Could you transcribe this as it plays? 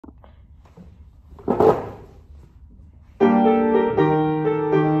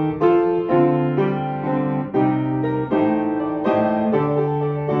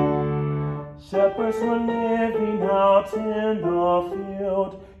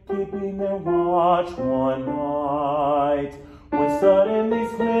keeping their watch one night. When suddenly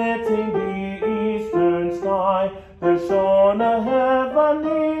splitting the eastern sky, there shone a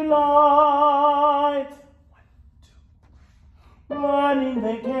heavenly light. 1, 2, 3. Running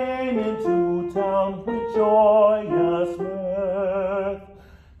they came into town with joyous mirth,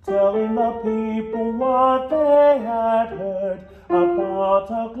 telling the people what they had heard about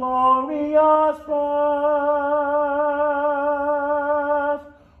a glorious birth.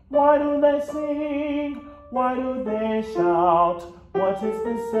 Why do they sing? Why do they shout? What is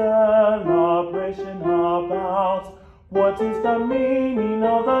this celebration about? What is the meaning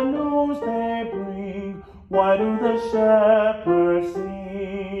of the news they bring? Why do the shepherds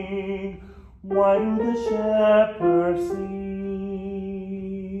sing? Why do the shepherds sing?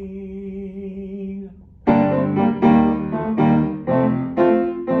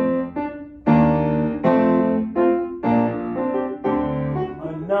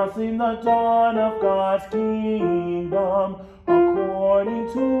 Announcing the dawn of God's kingdom according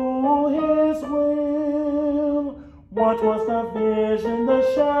to his will. What was the vision the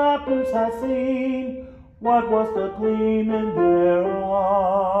shepherds had seen? What was the gleam in their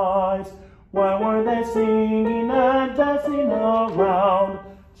eyes? Why were they singing and dancing around,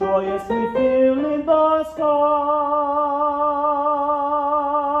 joyously filling the skies?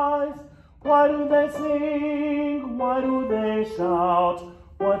 Why do they sing? Why do they shout?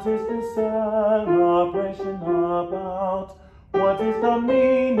 What is this celebration about? What is the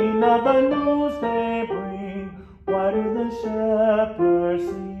meaning of the news they bring? Why do the shepherds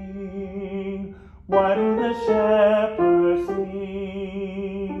sing? Why do the shepherds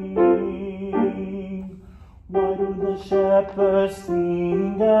sing? Why do the shepherds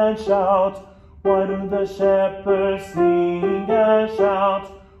sing and shout? Why do the shepherds sing and shout?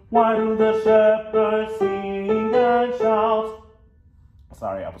 Why do the shepherds sing and shout?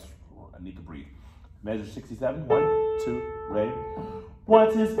 Sorry, I need to breathe. Measure 67. 1, 2, ready.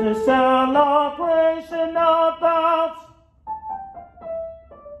 What is the celebration about?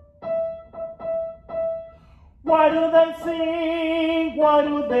 Why do they sing? Why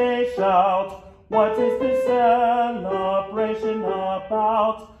do they shout? What is the celebration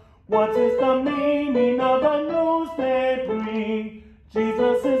about? What is the meaning of the news they bring?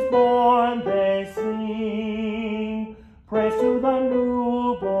 Jesus is born, they sing. Praise to the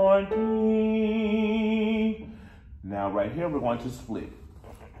newborn King. Now right here we're going to split.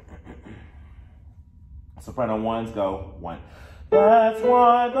 Soprano ones go 1. That's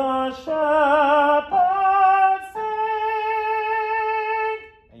why the shepherds sing.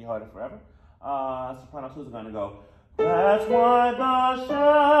 And you hold it forever. Soprano twos are going to go. That's why the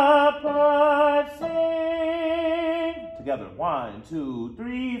shepherds sing. Together. 1, 2,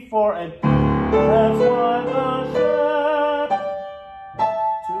 3, 4, and that's why the shepherds.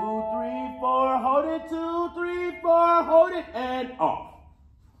 2, 3, 4, hold it. 2, 3, 4, hold it, and off.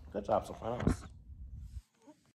 Good job, Sopranos.